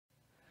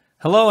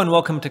Hello and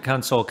welcome to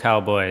Console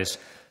Cowboys.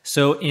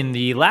 So in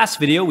the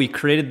last video, we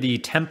created the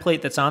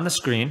template that's on the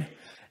screen.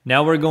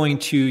 Now we're going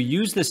to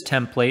use this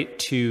template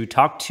to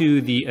talk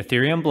to the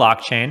Ethereum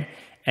blockchain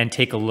and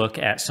take a look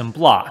at some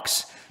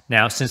blocks.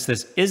 Now, since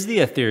this is the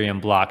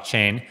Ethereum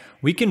blockchain,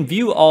 we can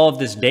view all of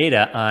this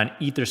data on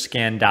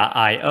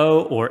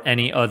Etherscan.io or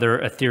any other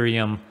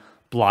Ethereum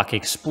block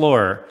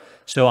explorer.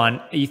 So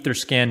on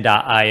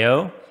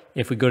Etherscan.io,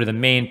 if we go to the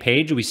main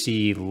page, we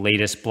see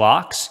latest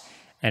blocks.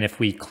 And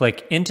if we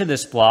click into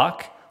this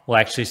block, we'll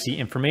actually see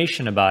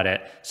information about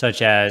it,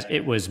 such as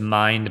it was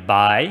mined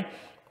by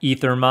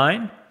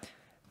Ethermine.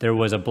 There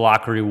was a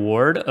block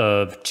reward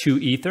of 2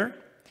 Ether.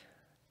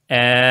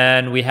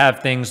 And we have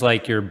things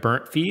like your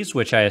burnt fees,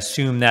 which I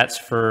assume that's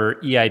for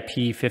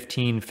EIP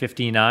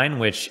 1559,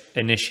 which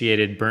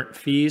initiated burnt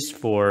fees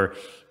for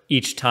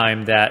each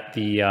time that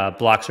the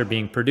blocks are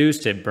being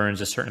produced. It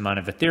burns a certain amount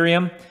of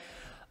Ethereum.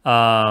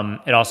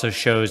 It also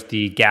shows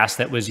the gas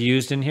that was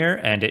used in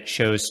here, and it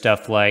shows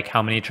stuff like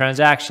how many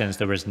transactions.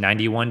 There was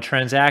 91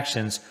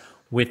 transactions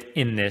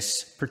within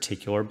this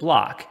particular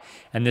block.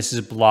 And this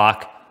is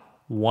block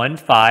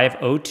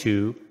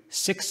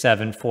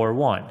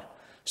 15026741.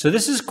 So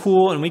this is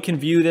cool, and we can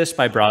view this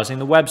by browsing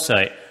the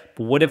website.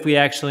 But what if we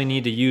actually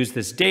need to use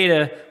this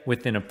data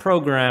within a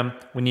program?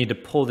 We need to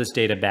pull this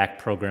data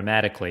back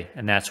programmatically,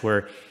 and that's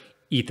where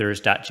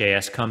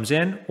Ethers.Js comes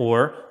in,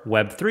 or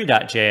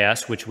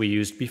Web3.js, which we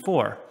used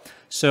before.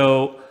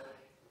 So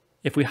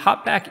if we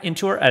hop back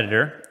into our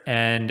editor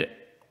and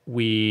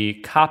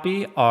we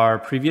copy our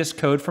previous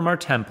code from our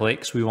template,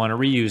 because we want to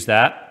reuse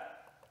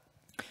that,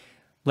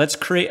 let's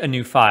create a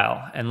new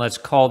file, and let's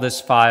call this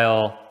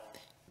file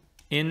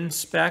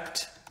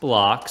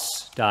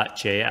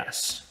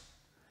inspectblocks.js.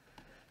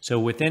 So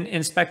within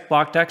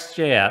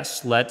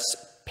inspectblocks.js, let's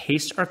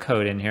paste our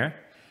code in here.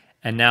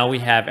 And now we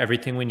have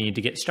everything we need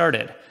to get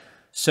started.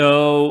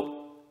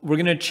 So we're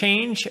going to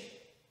change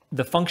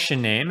the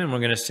function name, and we're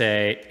going to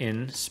say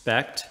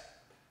inspect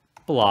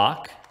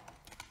block,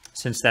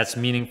 since that's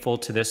meaningful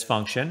to this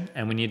function.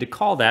 And we need to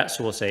call that,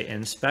 so we'll say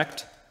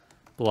inspect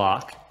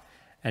block.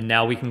 And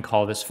now we can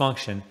call this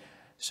function.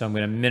 So I'm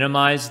going to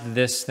minimize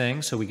this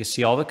thing so we can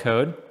see all the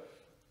code.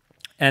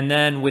 And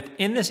then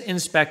within this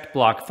inspect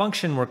block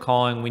function we're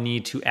calling, we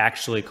need to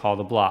actually call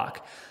the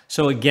block.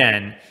 So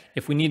again,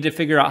 if we need to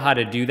figure out how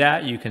to do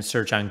that, you can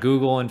search on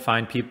Google and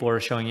find people who are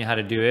showing you how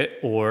to do it,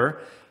 or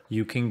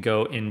you can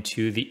go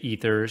into the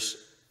Ethers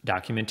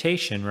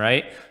documentation,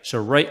 right? So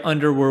right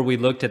under where we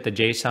looked at the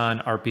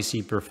JSON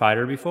RPC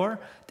provider before,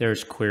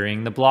 there's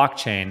querying the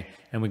blockchain,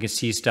 and we can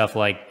see stuff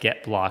like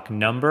get block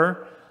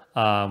number.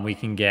 We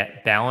can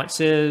get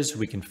balances,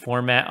 we can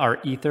format our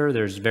Ether,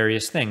 there's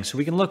various things. So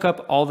we can look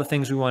up all the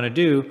things we want to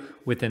do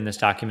within this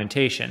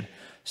documentation.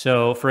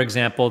 So for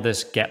example,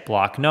 this get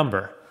block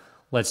number.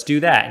 Let's do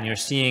that. And you're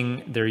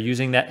seeing they're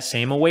using that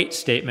same await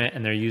statement,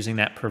 and they're using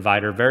that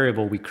provider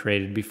variable we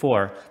created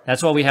before.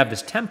 That's why we have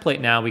this template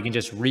now. We can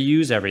just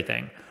reuse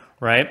everything,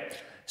 right?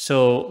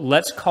 So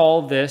let's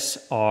call this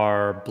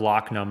our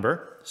block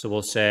number. So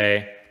we'll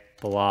say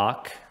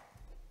block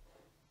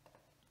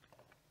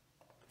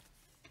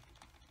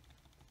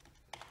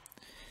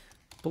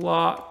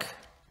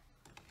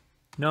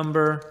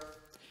number.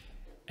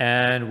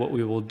 And what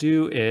we will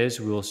do is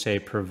we will say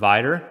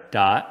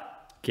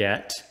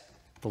provider.get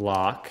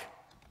block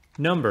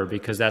number,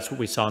 because that's what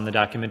we saw in the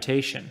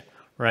documentation,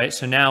 right?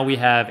 So now we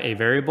have a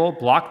variable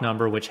block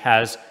number which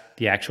has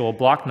the actual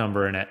block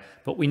number in it,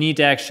 but we need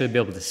to actually be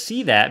able to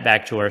see that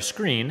back to our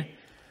screen.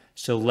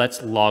 So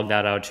let's log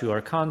that out to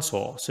our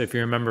console. So if you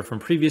remember from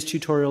previous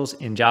tutorials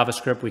in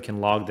JavaScript, we can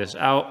log this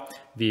out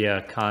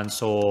via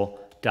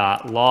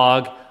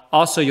console.log.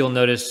 Also, you'll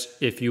notice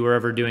if you were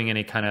ever doing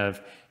any kind of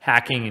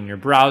hacking in your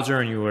browser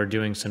and you were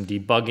doing some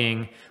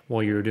debugging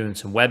while you were doing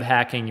some web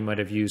hacking, you might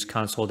have used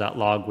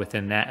console.log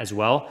within that as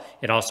well.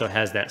 It also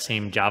has that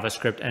same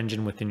JavaScript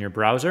engine within your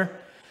browser.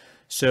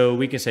 So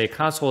we can say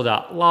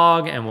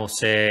console.log, and we'll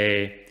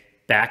say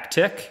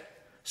backtick.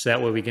 So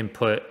that way we can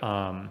put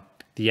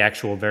the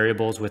actual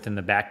variables within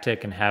the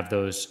backtick and have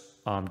those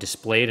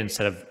displayed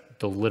instead of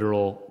the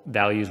literal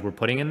values we're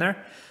putting in there.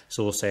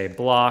 So we'll say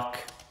block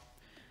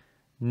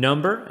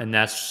number, and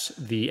that's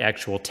the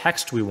actual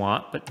text we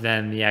want, but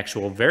then the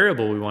actual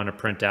variable we want to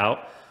print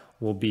out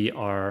will be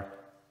our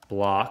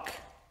block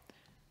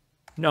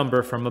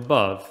number from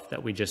above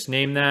that we just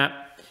named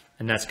that,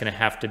 and that's going to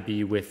have to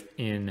be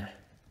within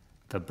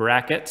the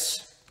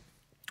brackets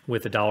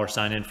with a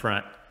 $sign in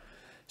front.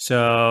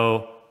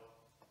 So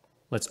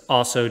let's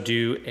also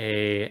do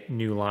a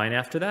new line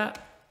after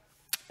that.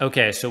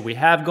 Okay, so what we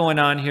have going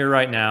on here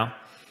right now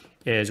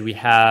is we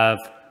have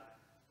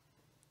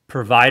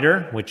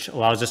provider, which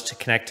allows us to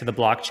connect to the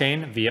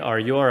blockchain via our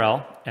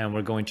URL, and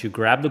we're going to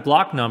grab the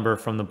block number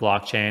from the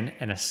blockchain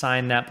and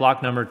assign that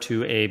block number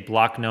to a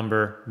block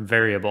number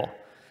variable.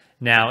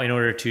 Now, in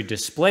order to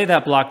display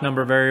that block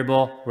number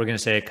variable, we're going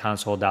to say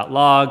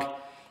console.log,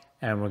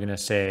 and we're going to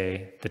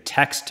say the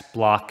text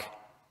block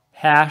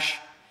hash,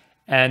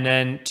 And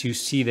then to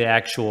see the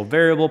actual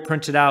variable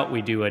printed out,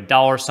 we do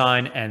a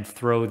 $sign and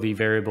throw the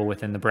variable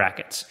within the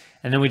brackets.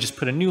 And then we just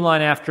put a new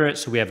line after it,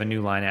 so we have a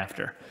new line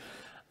after.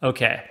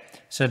 Okay,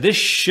 so this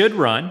should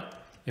run.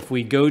 If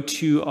we go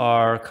to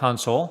our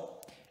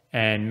console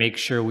and make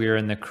sure we are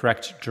in the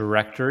correct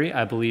directory,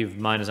 I believe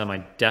mine is on my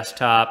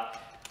desktop,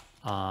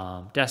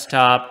 and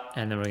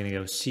then we're gonna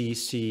go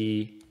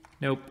cc,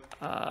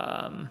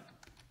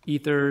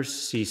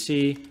 ethers,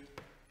 cc,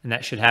 and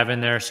that should have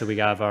in there. So we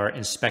have our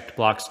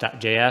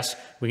inspect.blocks.js.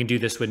 We can do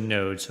this with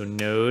node. So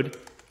node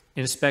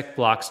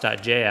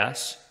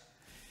inspect.blocks.js.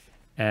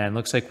 And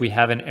looks like we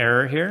have an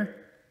error here.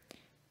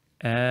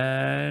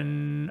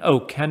 And,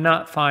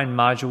 cannot find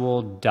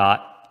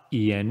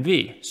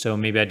module.env. So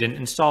maybe I didn't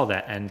install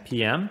that.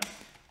 npm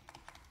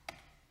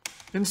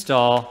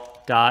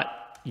install.env.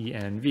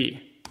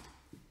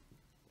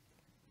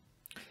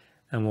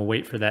 And we'll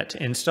wait for that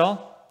to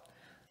install.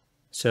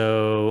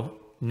 So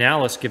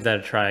now let's give that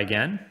a try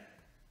again.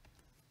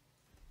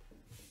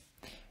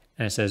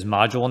 And it says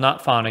module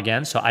not found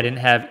again. So I didn't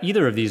have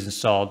either of these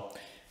installed.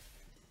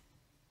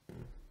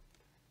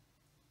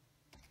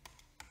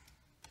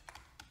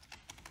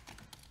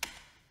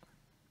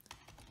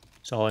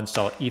 So I'll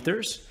install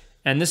Ethers.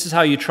 And this is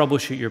how you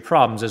troubleshoot your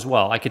problems as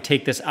well. I could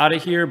take this out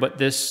of here, but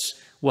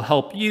this will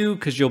help you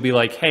because you'll be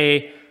like,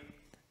 hey,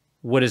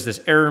 what does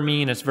this error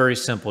mean? It's very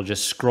simple.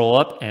 Just scroll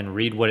up and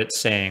read what it's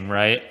saying,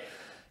 right?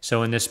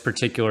 So in this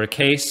particular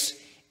case,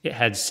 it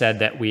had said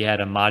that we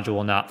had a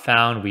module not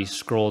found. We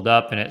scrolled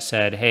up and it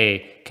said,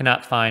 hey,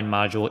 cannot find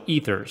module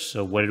Ethers.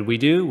 So what did we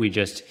do? We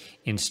just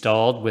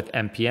installed with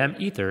npm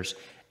Ethers.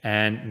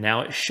 And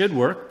now it should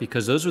work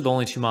because those are the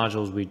only two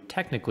modules we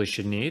technically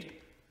should need.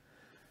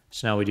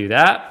 So now we do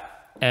that.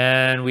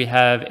 And we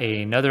have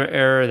another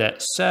error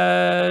that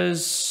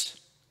says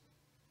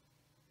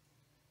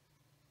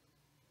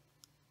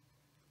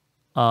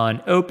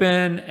on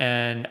open,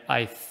 and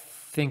I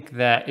think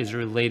that is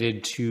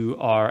related to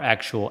our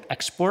actual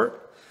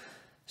export.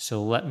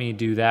 So let me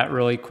do that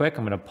really quick.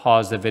 I'm going to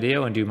pause the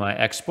video and do my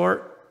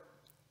export.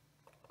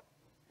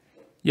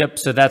 Yep,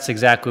 so that's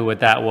exactly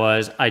what that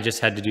was. I just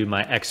had to do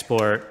my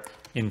export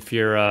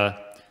infura_ws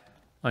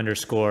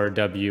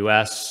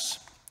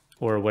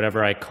or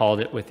whatever I called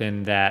it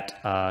within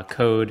that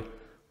code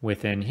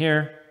within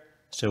here.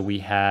 So we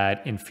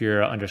had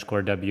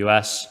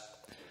infura_ws.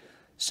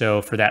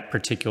 So for that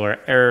particular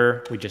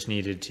error, we just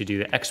needed to do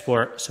the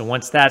export. So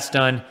once that's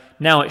done,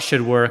 now it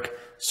should work.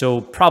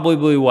 So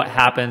probably what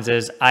happens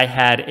is I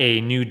had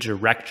a new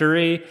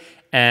directory,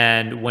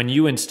 and when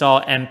you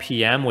install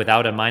npm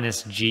without a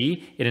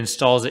 -g, it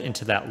installs it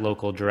into that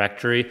local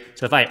directory.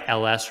 So if I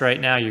ls right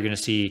now, you're gonna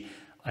see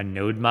a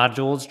node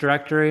modules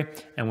directory,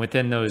 and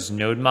within those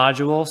node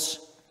modules,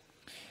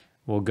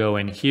 we'll go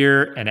in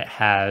here and it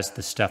has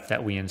the stuff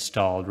that we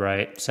installed,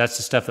 right? So that's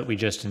the stuff that we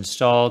just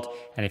installed.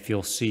 And if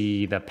you'll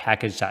see the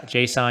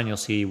package.json, you'll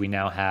see we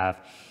now have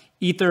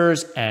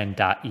ethers and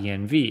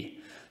 .env.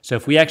 So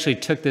if we actually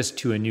took this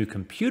to a new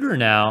computer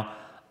now,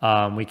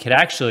 we could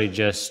actually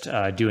just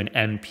do an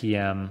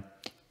npm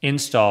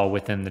install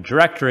within the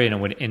directory, and it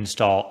would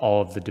install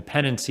all of the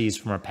dependencies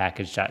from our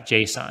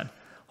package.json.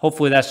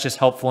 Hopefully that's just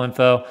helpful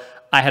info.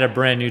 I had a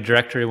brand new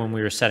directory when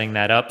we were setting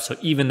that up. So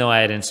even though I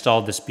had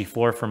installed this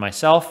before for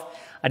myself,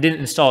 I didn't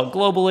install it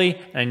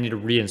globally, and I need to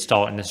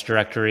reinstall it in this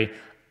directory.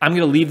 I'm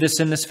gonna leave this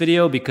in this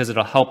video because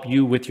it'll help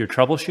you with your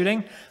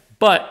troubleshooting.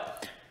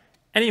 But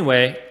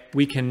anyway,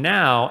 we can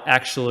now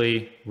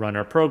actually run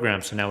our program.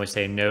 So now we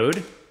say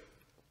node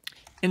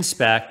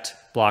inspect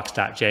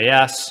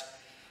blocks.js,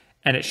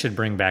 and it should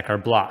bring back our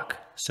block.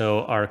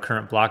 So our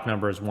current block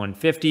number is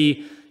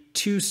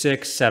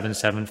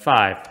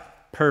 150.26775.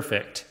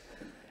 Perfect.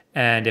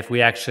 And if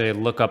we actually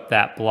look up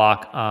that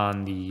block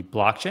on the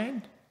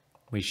blockchain,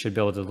 we should be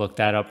able to look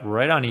that up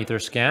right on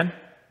Etherscan.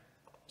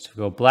 So we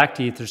go black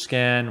to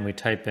Etherscan, we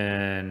type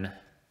in,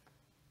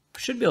 we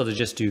should be able to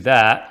just do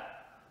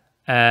that.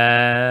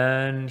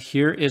 And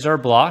here is our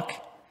block.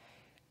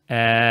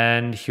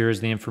 And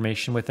here's the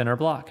information within our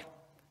block.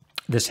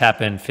 This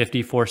happened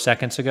 54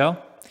 seconds ago,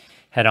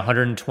 had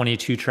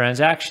 122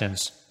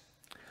 transactions.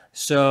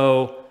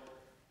 So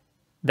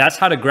that's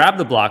how to grab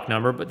the block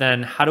number, but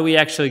then how do we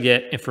actually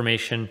get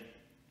information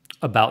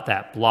about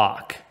that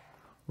block,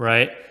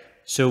 right?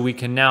 So we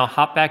can now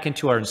hop back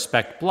into our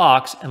inspect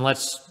blocks and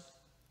let's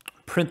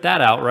print that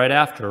out right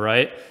after,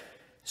 right?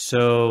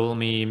 So let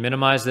me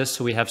minimize this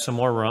so we have some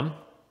more room.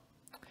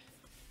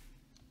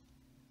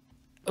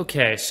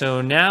 Okay, so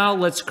now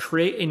let's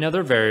create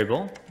another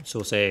variable. So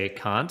we'll say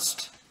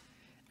const,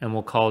 and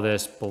we'll call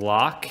this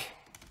block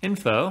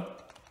info.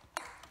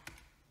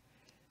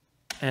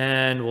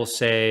 And we'll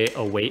say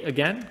await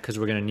again, because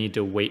we're going to need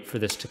to wait for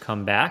this to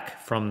come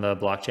back from the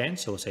blockchain.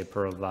 So we'll say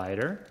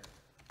provider.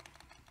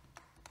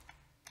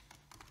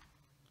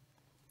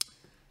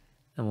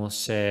 And we'll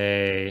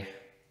say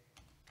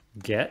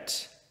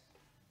get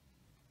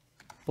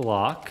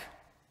block.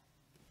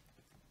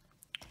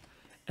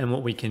 And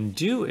what we can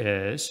do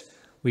is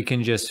we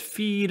can just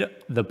feed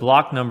the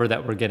block number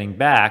that we're getting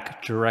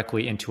back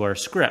directly into our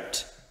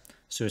script.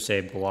 So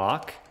say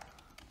block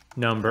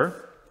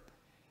number,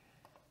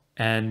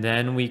 and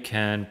then we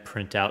can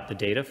print out the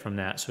data from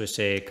that. So we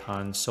say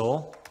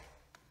console.log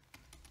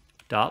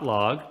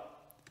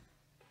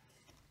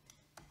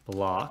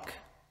block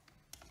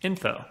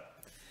info.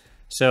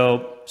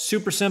 So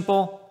super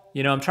simple.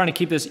 You know, I'm trying to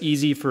keep this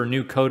easy for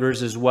new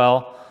coders as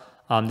well.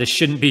 This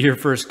shouldn't be your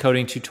first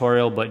coding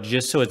tutorial, but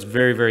just so it's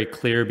very, very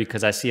clear,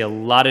 because I see a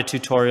lot of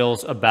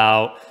tutorials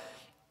about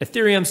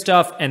Ethereum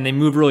stuff and they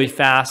move really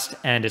fast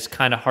and it's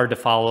kind of hard to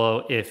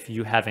follow if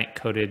you haven't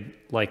coded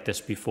like this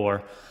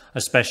before,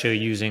 especially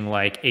using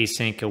like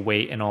async,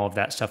 await, and all of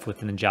that stuff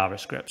within the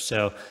JavaScript.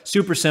 So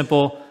super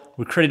simple.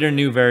 We created a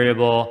new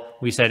variable.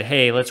 We said,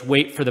 hey, let's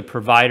wait for the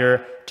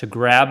provider to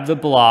grab the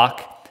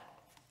block,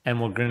 and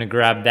we're going to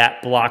grab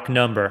that block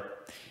number.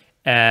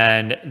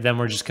 And then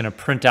we're just going to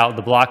print out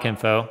the block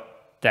info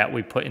that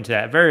we put into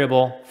that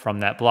variable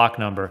from that block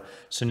number.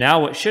 So now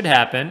what should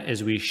happen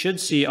is we should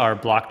see our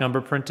block number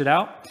printed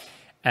out,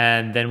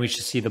 and then we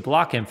should see the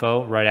block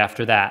info right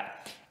after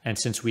that. And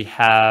since we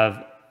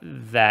have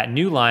that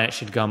new line, it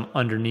should come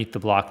underneath the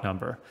block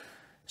number.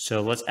 So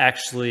let's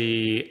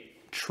actually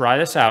try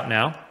this out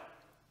now.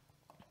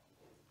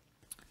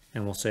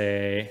 And we'll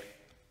say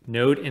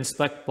node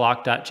inspect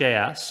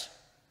block.js.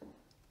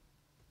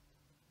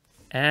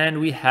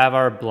 And we have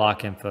our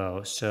block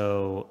info.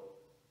 So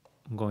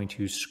I'm going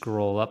to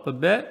scroll up a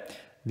bit.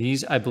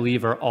 These, I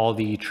believe, are all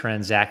the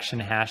transaction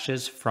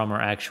hashes from our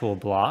actual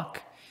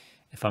block,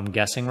 if I'm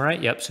guessing right.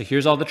 Yep, so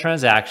here's all the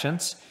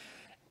transactions.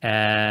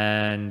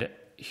 And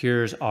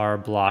here's our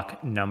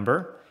block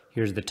number.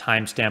 Here's the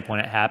timestamp when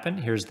it happened.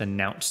 Here's the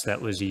nonce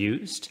that was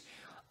used.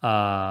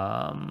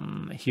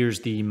 Here's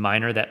the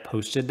miner that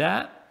posted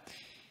that.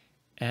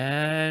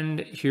 And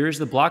here's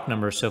the block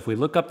number. So if we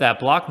look up that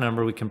block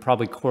number, we can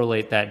probably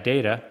correlate that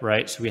data,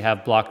 right? So we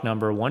have block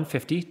number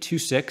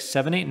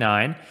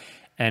 150.26.789.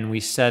 And we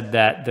said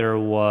that there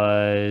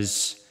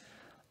was,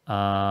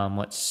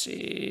 let's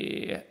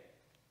see.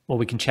 Well,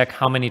 we can check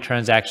how many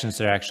transactions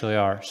there actually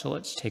are. So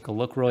let's take a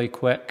look really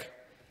quick.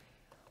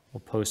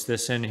 We'll post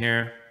this in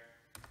here.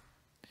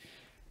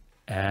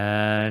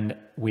 And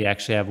we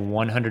actually have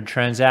 100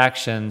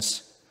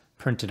 transactions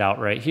printed out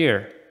right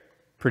here.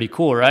 Pretty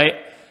cool, right?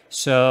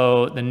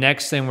 So the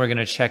next thing we're going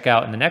to check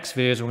out in the next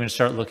video is we're going to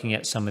start looking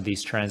at some of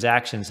these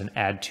transactions and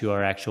add to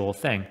our actual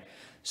thing.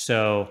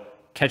 So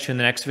catch you in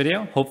the next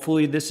video.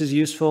 Hopefully this is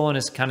useful and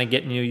is kind of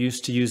getting you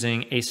used to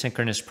using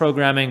asynchronous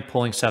programming,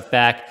 pulling stuff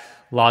back,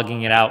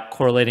 logging it out,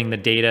 correlating the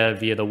data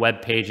via the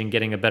web page, and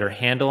getting a better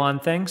handle on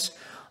things,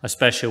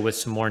 especially with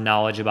some more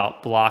knowledge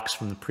about blocks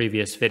from the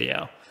previous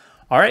video.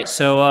 All right,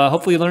 so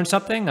hopefully you learned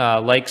something.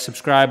 Like,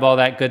 subscribe, all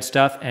that good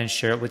stuff, and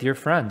share it with your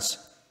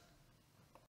friends.